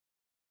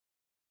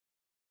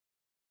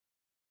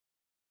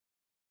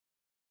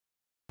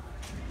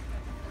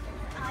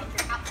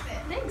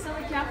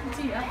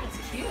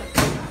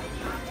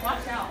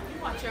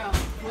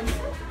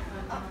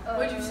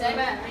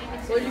bad.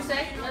 What'd you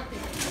say? Nothing.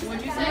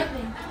 What'd you say?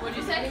 What'd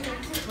you say?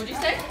 What'd you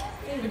say?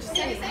 What'd you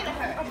say to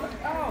her?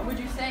 What'd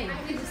you say?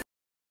 It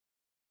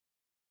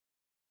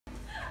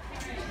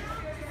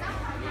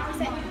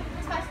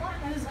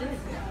was good.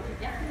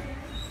 Yeah.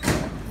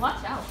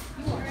 Watch out.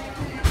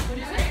 What'd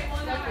you say?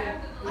 What'd you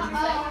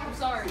say? I'm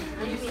sorry.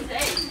 What'd you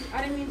say?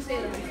 I didn't mean to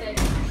say that. What'd you say?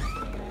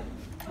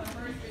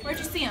 Where'd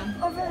you see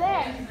him? Over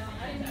there.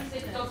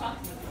 Go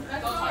talk to me.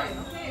 Go talk to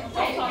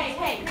me.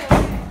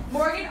 Hey.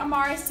 Morgan,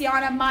 Amari,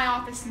 Sienna, my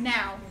office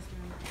now.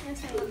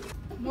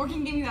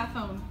 Morgan, give me that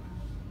phone.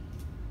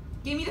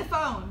 Give me the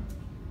phone.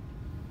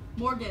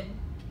 Morgan.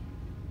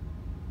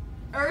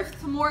 Earth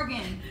to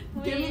Morgan.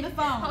 Give me the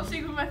phone. I'll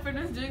see what my friend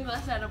was doing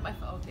last night on my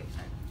phone. Okay,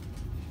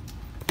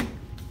 sorry.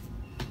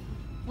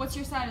 What's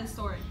your side of the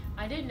story?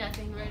 I did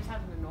nothing. We're just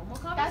having a normal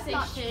That's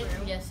conversation. not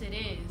true. Yes, it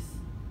is.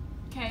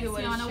 Okay,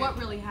 Sienna, what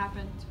really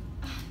happened?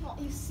 Well,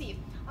 you see,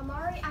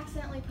 Amari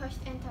accidentally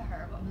pushed into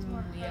her, but it was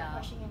more her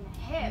pushing into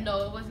him.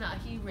 No, it was not.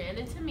 He ran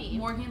into me.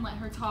 Morgan, let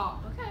her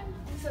talk. Okay.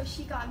 And so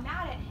she got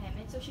mad at him,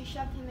 and so she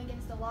shoved him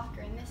against the locker,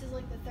 and this is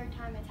like the third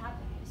time it's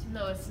happened.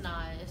 No, it's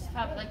not. It's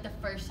probably like the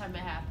first time it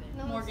happened.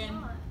 No, Morgan. it's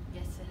not.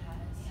 Yes, it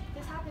has.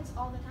 This happens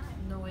all the time.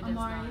 No, it does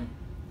Amari, not.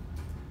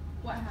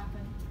 what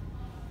happened?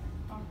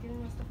 I was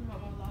getting my stuff from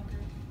out my locker.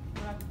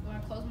 When I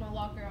closed my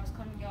locker, I was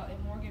coming out,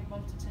 and Morgan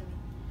bumped into me.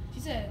 She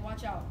said,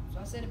 "Watch out." So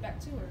I said it back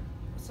to her.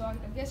 So I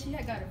guess she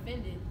had got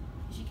offended.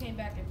 She came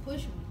back and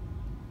pushed me.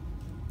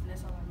 And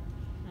that's all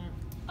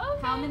I know.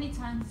 Okay. How many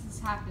times has this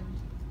happened?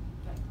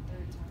 Like the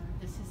third time.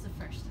 This is the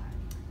first time.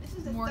 This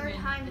is the Morgan,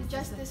 third time in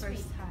just this week.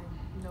 First time.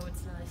 No,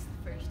 it's not. It's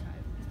the first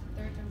time.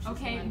 Third time.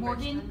 Okay, My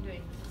Morgan, first time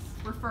doing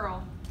this.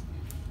 referral.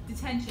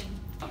 Detention.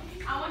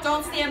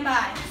 Don't stand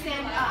by.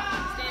 Stand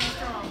up. Stand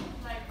strong.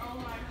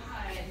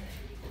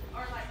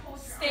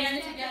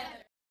 Stand together.